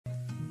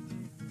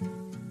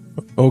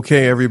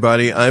Okay,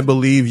 everybody, I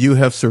believe you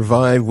have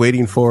survived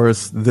waiting for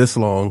us this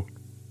long.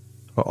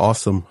 How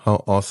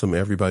awesome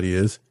everybody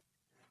is.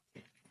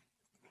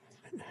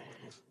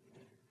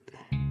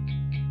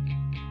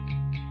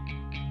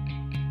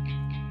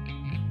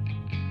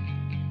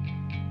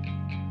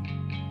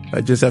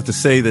 I just have to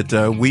say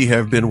that we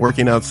have been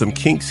working out some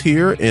kinks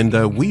here,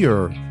 and we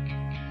are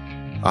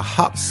a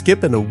hop,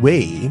 skip, and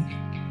away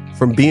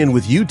from being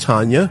with you,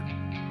 Tanya,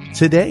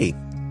 today.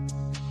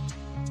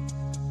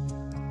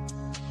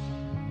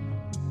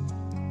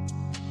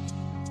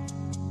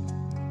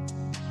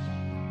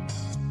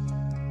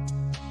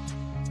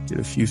 Get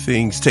a few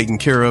things taken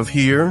care of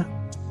here.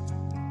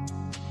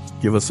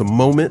 Give us a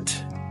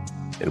moment,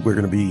 and we're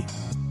going to be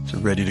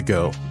ready to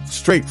go.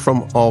 Straight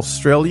from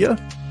Australia,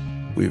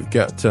 we've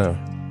got,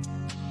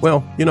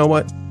 well, you know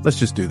what? Let's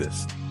just do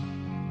this.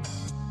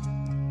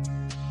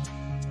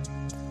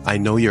 I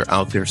know you're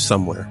out there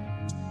somewhere.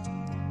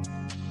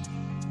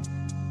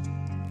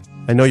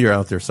 I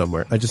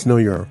just know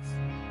you're,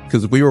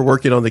 because we were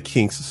working on the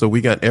kinks, so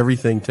we got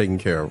everything taken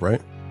care of,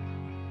 right?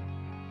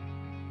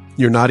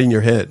 You're nodding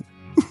your head.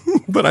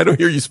 But I don't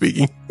hear you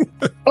speaking.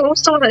 Oh,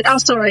 sorry.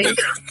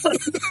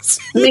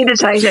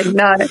 Meditating,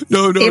 no.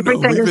 No.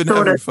 Everything We've is been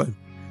sorted. having fun.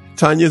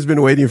 Tanya's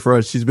been waiting for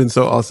us. She's been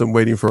so awesome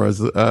waiting for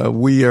us.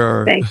 We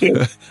are. Thank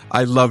you.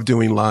 I love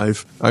doing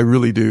live. I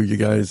really do, you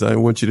guys. I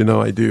want you to know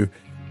I do.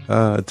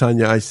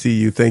 Tanya, I see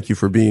you. Thank you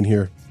for being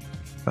here.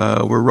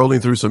 We're rolling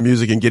through some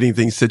music and getting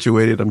things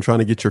situated. I'm trying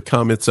to get your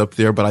comments up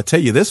there. But I tell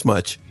you this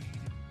much.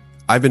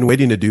 I've been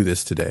waiting to do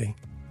this today.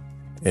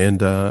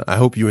 And I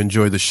hope you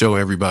enjoy the show,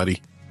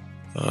 everybody.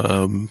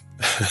 Here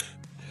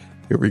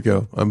we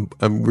go.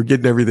 We're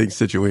getting everything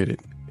situated.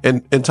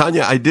 And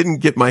Tanya, I didn't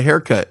get my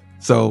hair cut,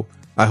 so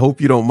I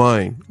hope you don't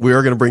mind. We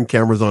are going to bring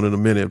cameras on in a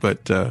minute,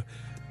 but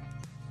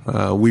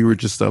we were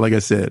just, like I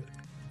said,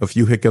 a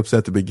few hiccups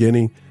at the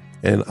beginning,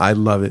 and I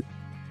love it.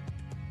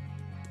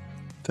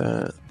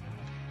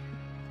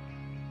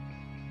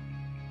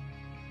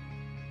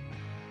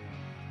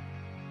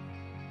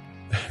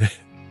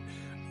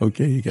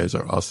 Okay, you guys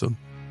are awesome.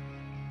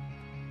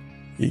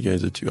 You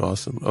guys are too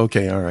awesome.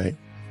 Okay, all right.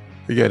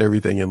 We got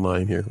everything in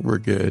line here. We're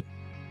good.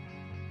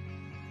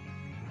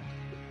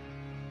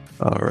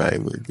 All right,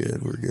 we're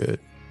good.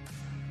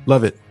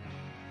 Love it.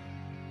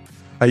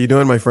 How you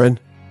doing, my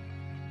friend?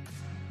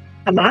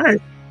 Hello.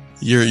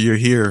 You're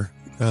here.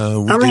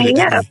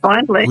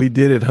 Finally. We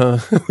did it, huh?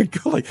 We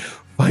go like,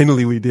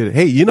 finally we did it.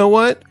 Hey, you know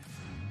what?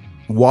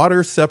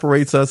 Water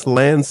separates us,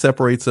 land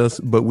separates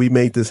us, but we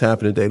made this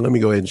happen today. Let me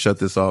go ahead and shut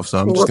this off. So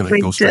I'm just going to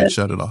go straight and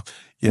shut it off.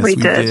 Yes, we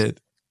did.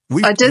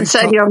 I did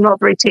say to you, I'm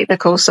not very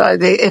technical, so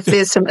if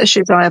there's some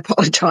issues, I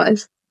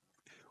apologize.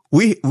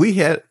 We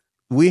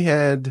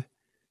had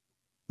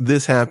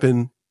this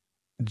happen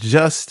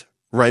just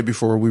right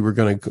before we were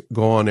going to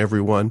go on,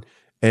 everyone.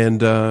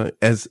 And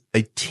as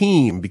a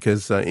team,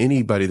 because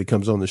anybody that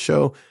comes on the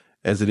show,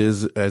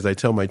 as I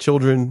tell my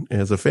children,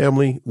 as a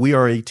family, we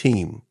are a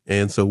team.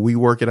 And so we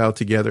work it out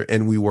together,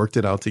 and we worked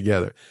it out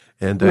together.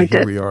 And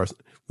here we are.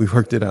 We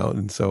worked it out.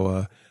 And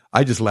so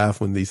I just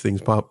laugh when these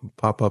things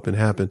pop up and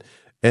happen.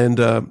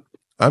 And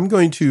I'm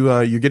going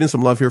to, you're getting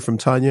some love here from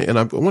Tanya, and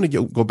I want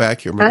to go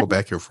back here. I'm going to go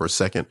back here for a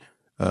second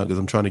because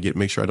I'm trying to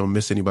make sure I don't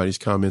miss anybody's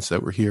comments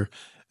that were here.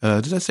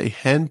 Did I say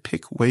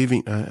handpick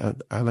waving?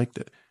 I like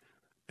that.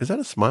 Is that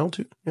a smile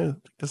too? Yeah,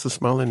 that's a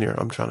smile in there.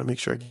 I'm trying to make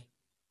sure I get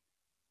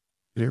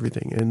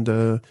everything.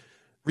 And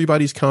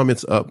everybody's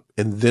comments up,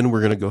 and then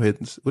we're going to go ahead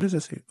and, what does that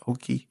say?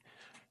 Okay.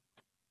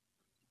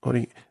 What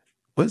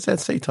does that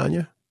say,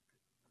 Tanya?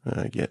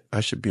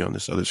 I should be on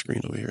this other screen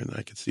over here, and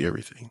I can see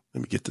everything.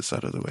 Let me get this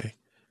out of the way.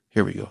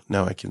 Here we go.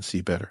 Now I can see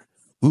better.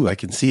 Ooh, I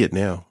can see it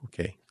now.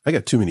 Okay. I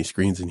got too many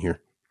screens in here.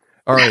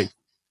 All right.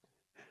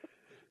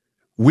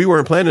 We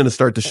weren't planning to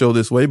start the show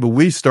this way, but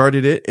we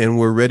started it, and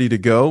we're ready to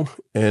go.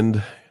 And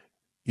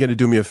you got to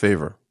do me a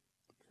favor.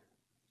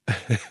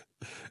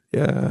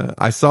 Yeah,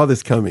 I saw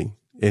this coming,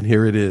 and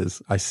here it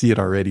is. I see it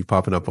already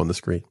popping up on the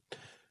screen.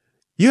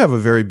 You have a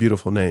very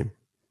beautiful name.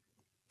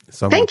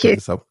 So Thank you.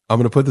 I'm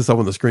going to put this up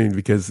on the screen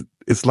because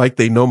it's like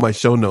they know my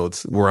show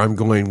notes where I'm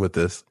going with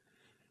this.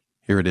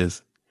 Here it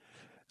is.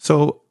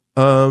 So,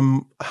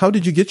 how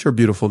did you get your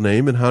beautiful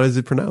name, and how is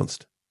it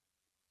pronounced?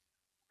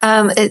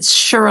 It's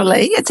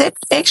Shirley. It's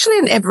actually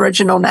an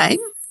Aboriginal name,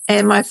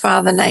 and my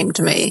father named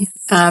me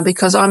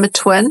because I'm a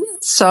twin.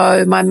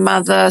 So my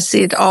mother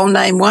said, I'll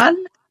name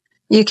one,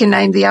 you can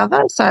name the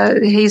other. So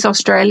he's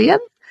Australian.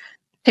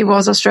 He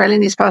was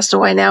Australian. He's passed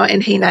away now,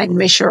 and he named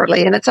me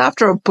Shirley. And it's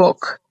after a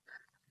book.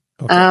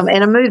 Okay.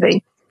 And a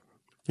movie.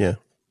 Yeah.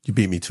 You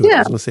beat me to it. I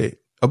was going to say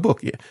a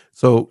book. Yeah.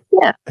 So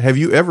have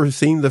you ever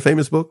seen the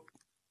famous book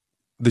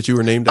that you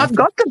were named after? I've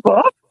got the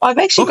book. I've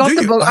actually got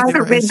the book. I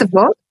haven't read the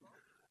book.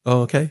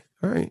 Oh, okay.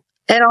 All right.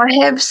 And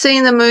I have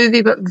seen the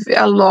movie, but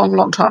a long,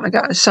 long time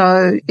ago.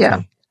 So, yeah.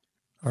 Okay.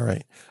 All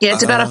right. Yeah,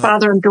 it's about a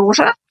father and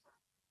daughter.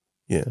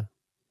 Yeah.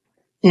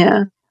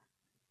 Yeah.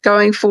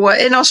 Going for,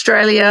 in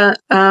Australia,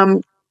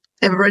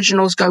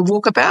 Aboriginals go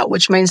walkabout,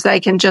 which means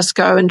they can just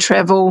go and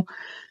travel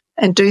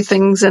and do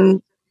things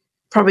and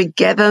probably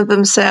gather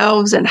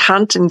themselves and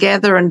hunt and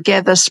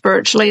gather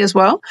spiritually as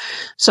well.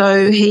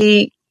 So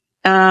he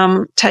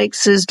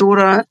takes his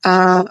daughter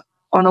on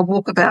a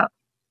walkabout,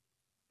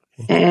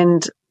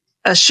 and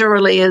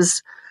surely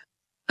is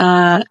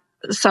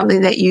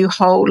something that you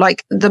hold,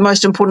 like the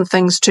most important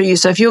things to you.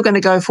 So if you're going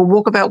to go for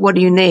walkabout, what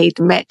do you need?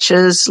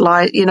 Matches,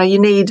 like, you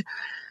need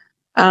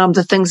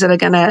the things that are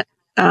going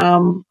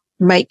to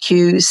make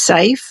you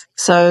safe.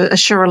 So a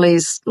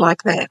Shirley's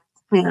like that.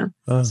 Yeah,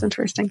 it's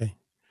interesting. Okay.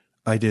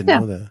 I didn't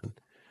know that.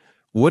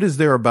 What is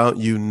there about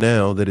you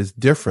now that is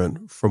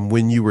different from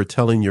when you were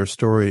telling your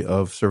story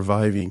of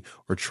surviving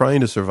or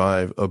trying to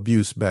survive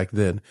abuse back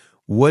then?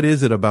 What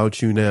is it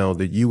about you now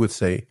that you would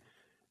say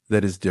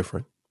that is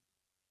different?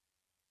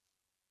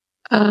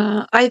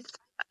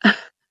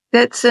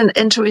 That's an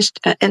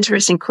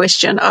interesting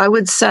question. I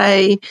would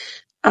say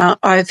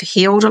I've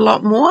healed a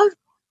lot more.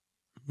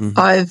 Mm-hmm.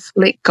 I've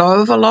let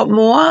go of a lot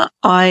more.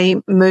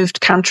 I moved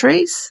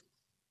countries.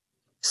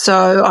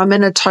 So I'm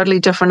in a totally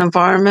different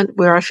environment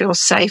where I feel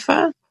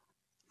safer.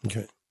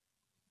 Okay.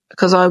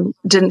 Because I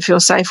didn't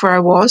feel safe where I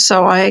was.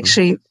 So I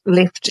actually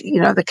left,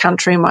 the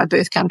country, my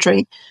birth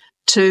country,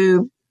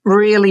 to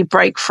really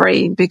break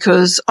free,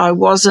 because I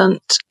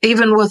wasn't,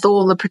 even with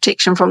all the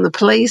protection from the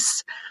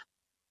police,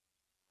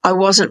 I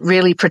wasn't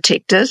really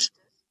protected.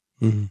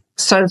 Mm-hmm.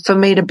 So for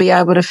me to be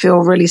able to feel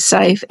really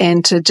safe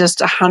and to just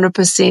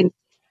 100%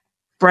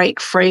 break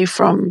free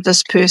from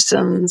this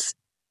person's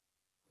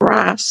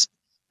grasp,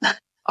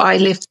 I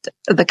left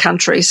the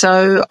country.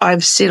 So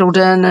I've settled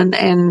in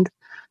and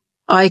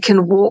I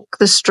can walk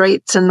the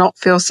streets and not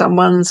feel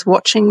someone's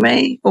watching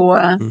me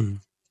or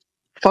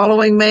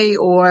following me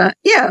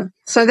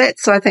So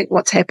that's, I think,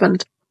 what's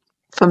happened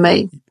for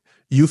me.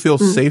 You feel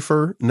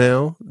safer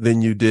now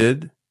than you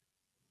did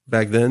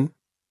back then?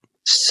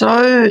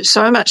 So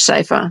much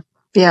safer.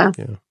 Yeah.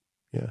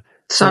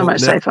 So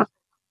much safer.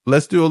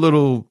 Let's do a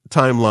little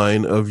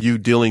timeline of you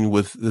dealing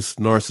with this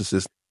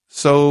narcissist.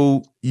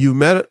 So you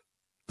met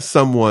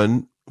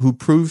someone who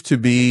proved to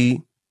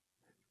be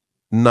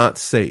not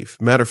safe.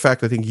 Matter of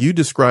fact, I think you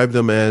described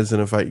them as,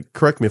 and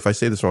correct me if I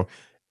say this wrong,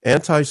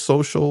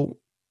 antisocial.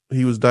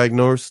 He was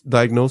diagnosed,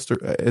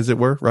 as it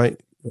were, right?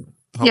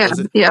 How was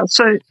it?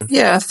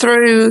 Yeah.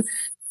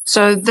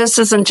 So this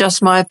isn't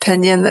just my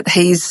opinion that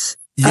he's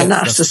a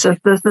narcissist.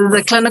 This is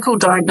a clinical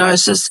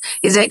diagnosis.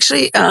 He's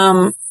actually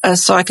a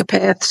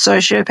psychopath,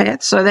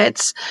 sociopath. So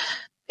that's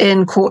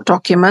in court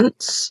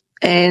documents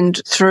and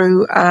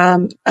through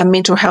a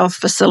mental health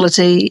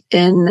facility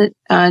in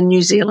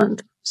New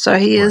Zealand. So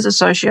he is a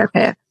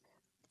sociopath.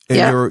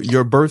 And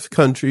your birth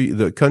country,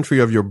 the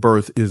country of your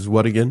birth is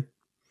what again?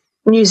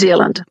 New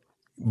Zealand.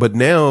 But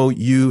now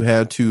you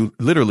had to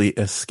literally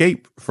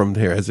escape from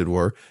there, as it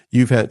were.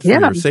 You've had, for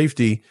your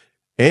safety,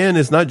 and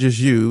it's not just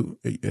you.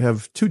 You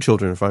have two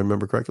children, if I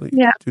remember correctly.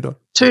 Yeah. Two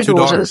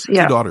daughters.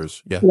 Yeah. Two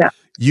daughters. Yeah.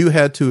 You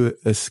had to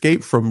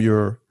escape from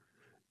your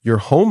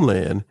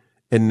homeland,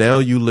 and now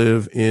you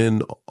live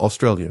in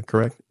Australia,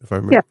 correct? If I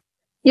remember.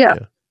 Yeah.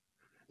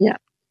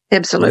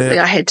 Absolutely.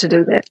 Now, I had to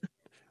do that.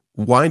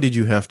 Why did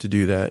you have to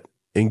do that?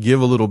 And give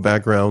a little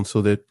background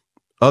so that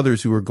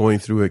others who are going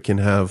through it can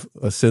have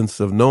a sense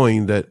of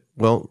knowing that,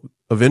 well,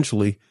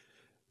 eventually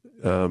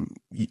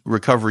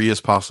recovery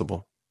is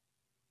possible.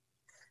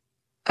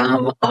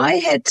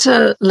 I had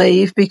to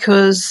leave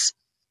because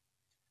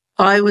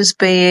I was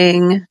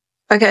I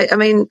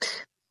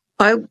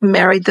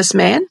married this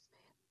man.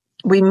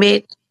 We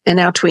met in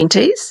our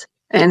 20s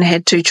and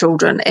had two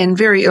children. And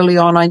very early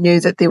on, I knew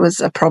that there was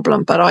a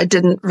problem, but I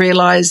didn't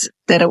realize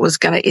that it was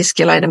going to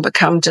escalate and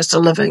become just a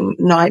living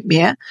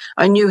nightmare.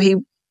 I knew he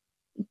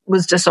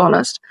was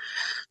dishonest.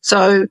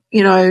 So,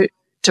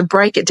 to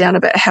break it down a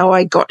bit, how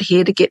I got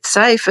here to get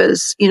safe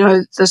is,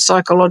 the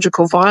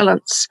psychological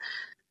violence,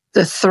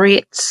 the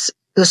threats,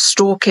 the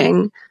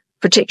stalking,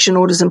 protection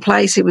orders in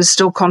place. He was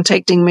still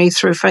contacting me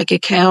through fake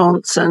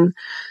accounts, and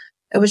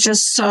it was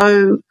just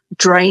so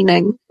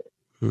draining.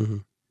 Mm-hmm.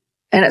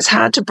 And it's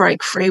hard to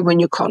break free when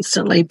you're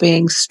constantly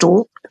being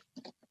stalked.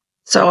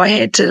 So I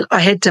had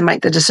to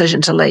make the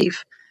decision to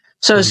leave.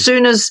 So as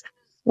soon as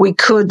we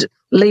could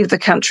leave the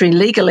country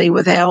legally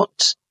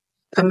without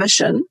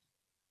permission,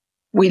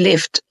 we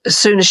left as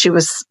soon as she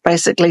was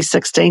basically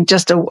 16,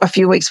 just a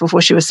few weeks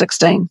before she was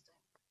 16.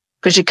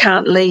 Because you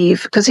can't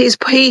leave, because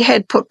he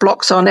had put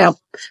blocks on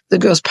the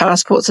girls'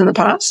 passports in the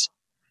past.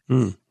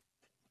 Mm.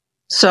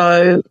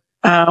 So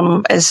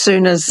as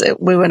soon as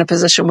we were in a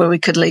position where we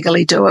could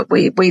legally do it,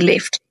 we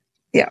left.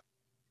 Yeah.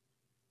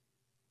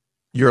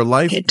 Your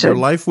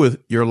life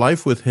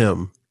with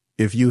him,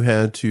 if you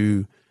had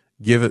to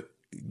give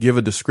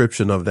a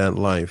description of that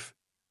life.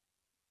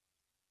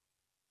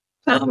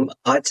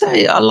 I'd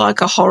say I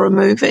like a horror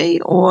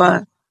movie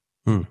or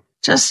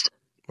just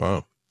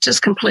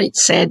complete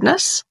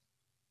sadness.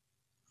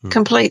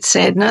 Complete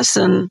sadness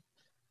and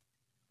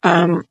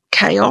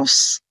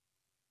chaos.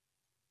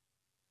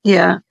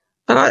 Yeah.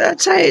 But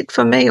I'd say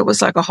for me, it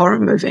was like a horror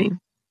movie.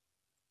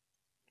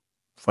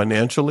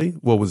 Financially,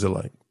 what was it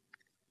like?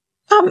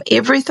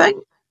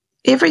 Everything.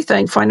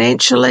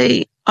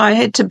 Financially, I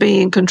had to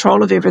be in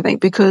control of everything,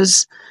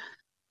 because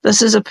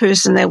this is a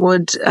person that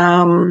would,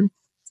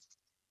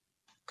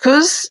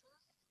 because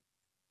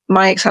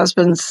my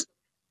ex-husband's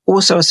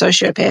also a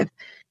sociopath.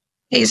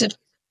 He's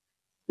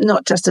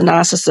not just a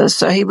narcissist,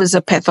 so he was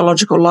a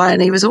pathological liar,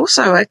 and he was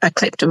also a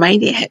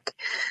kleptomaniac.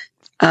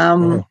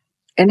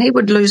 And he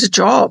would lose a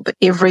job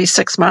every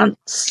 6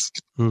 months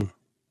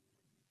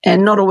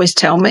and not always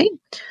tell me.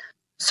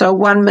 So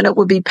 1 minute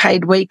would be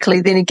paid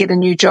weekly, then he'd get a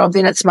new job,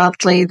 then it's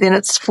monthly, then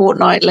it's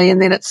fortnightly,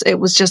 and then it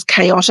was just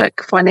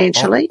chaotic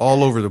financially.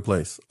 All over the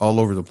place.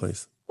 All over the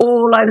place.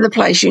 All over the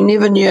place. You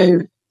never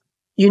knew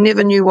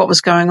what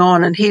was going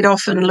on. And he'd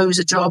often lose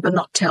a job and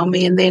not tell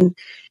me, and then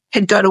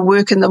he'd go to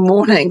work in the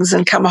mornings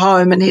and come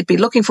home and he'd be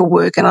looking for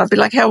work, and I'd be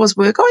like, how was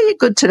work? Oh, yeah,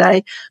 good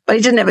today. But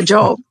he didn't have a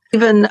job.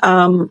 Even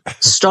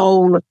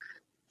stole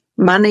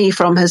money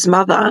from his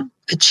mother,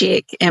 a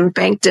check, and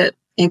banked it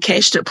and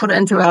cashed it, put it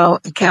into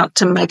our account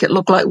to make it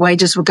look like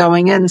wages were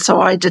going in,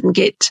 so I didn't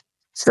get.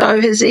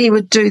 So he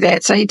would do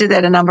that. So he did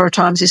that a number of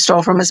times. He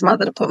stole from his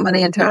mother to put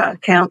money into our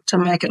account to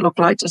make it look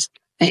like just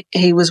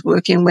he was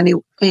working when he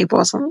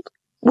wasn't.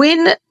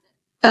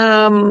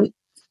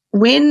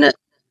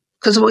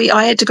 Because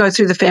I had to go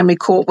through the family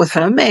court with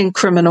him, and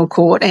criminal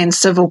court and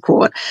civil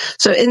court.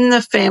 So in the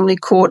family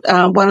court,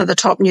 one of the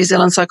top New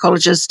Zealand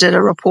psychologists did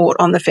a report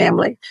on the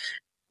family.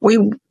 We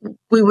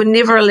were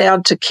never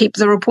allowed to keep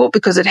the report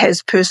because it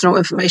has personal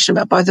information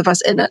about both of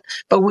us in it,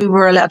 but we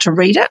were allowed to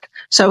read it.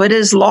 So it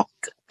is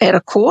locked at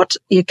a court.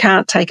 You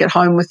can't take it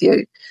home with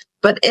you.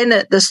 But in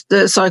it,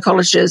 the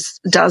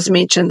psychologist does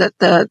mention that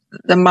the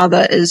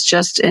mother is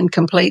just in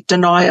complete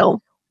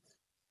denial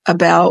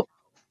about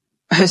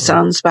her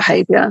son's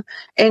behavior,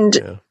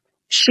 and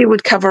she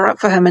would cover up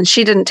for him, and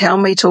she didn't tell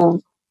me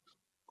till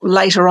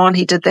later on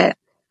he did that.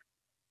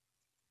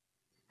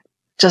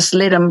 Just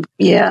let him,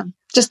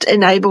 just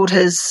enabled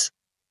his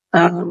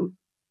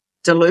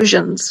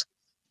delusions.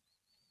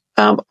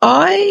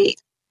 I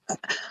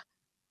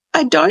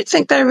don't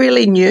think they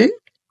really knew,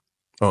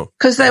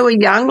 because they were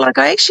young. Like,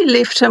 I actually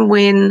left him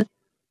when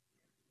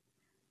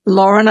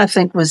Lauren, I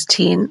think, was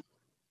 10,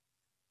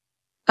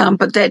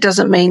 but that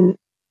doesn't mean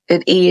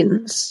it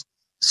ends.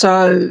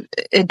 So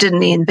it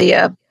didn't end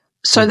there.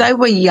 So they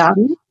were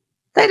young.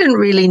 They didn't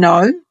really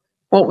know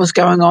what was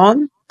going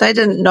on. They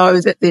didn't know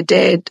that their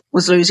dad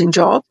was losing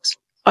jobs.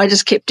 I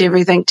just kept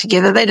everything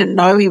together. They didn't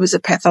know he was a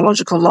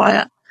pathological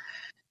liar.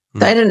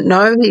 They didn't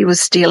know he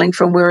was stealing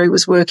from where he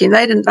was working.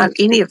 They didn't know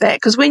any of that,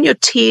 because when you're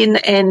 10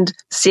 and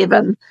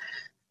 7,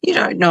 you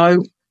don't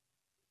know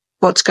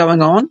what's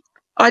going on.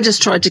 I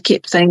just tried to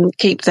keep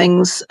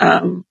things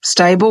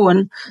stable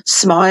and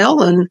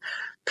smile and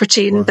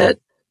pretend that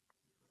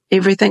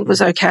everything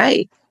was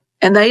okay.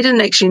 And they didn't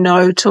actually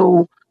know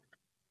till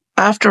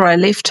after I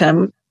left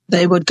him.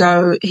 He moved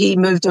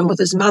in with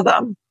his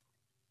mother,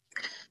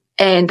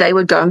 and they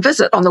would go and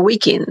visit on the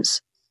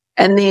weekends.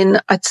 And then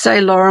I'd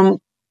say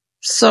Lauren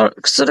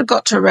sort of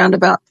got to around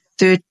about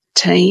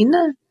 13,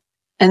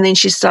 and then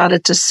she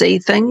started to see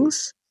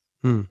things,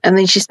 and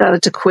then she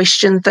started to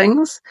question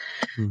things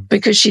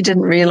because she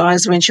didn't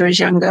realize when she was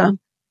younger.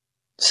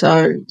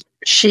 So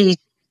she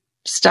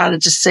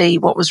started to see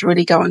what was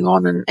really going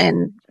on,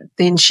 and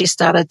then she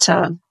started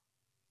to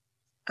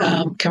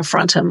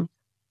confront him.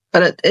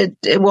 But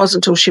it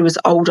wasn't until she was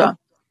older,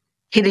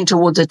 heading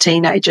towards a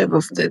teenager,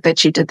 that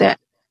she did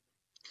that.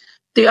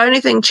 The only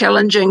thing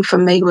challenging for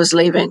me was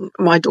leaving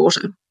my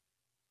daughter.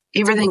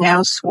 Everything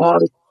else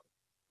was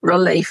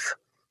relief.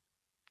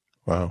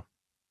 Wow.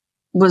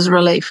 Was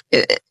relief.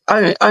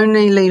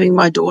 Only leaving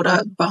my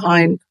daughter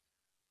behind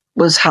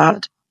was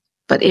hard.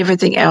 But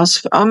everything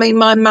else, I mean,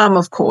 my mum,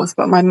 of course,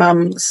 but my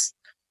mum's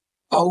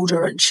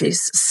older and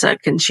she's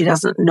sick and she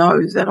doesn't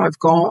know that I've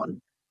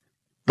gone.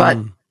 But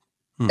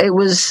it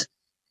was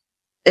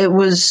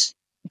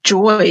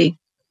joy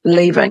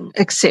leaving,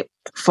 except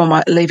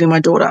for leaving my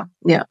daughter.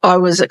 Yeah, I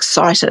was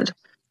excited.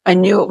 I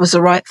knew it was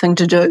the right thing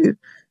to do.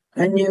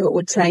 I knew it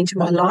would change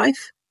my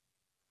life,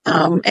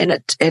 and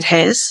it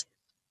has.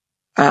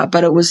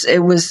 But it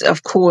was,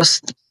 of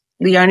course,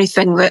 the only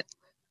thing that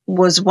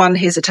was one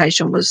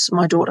hesitation was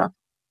my daughter.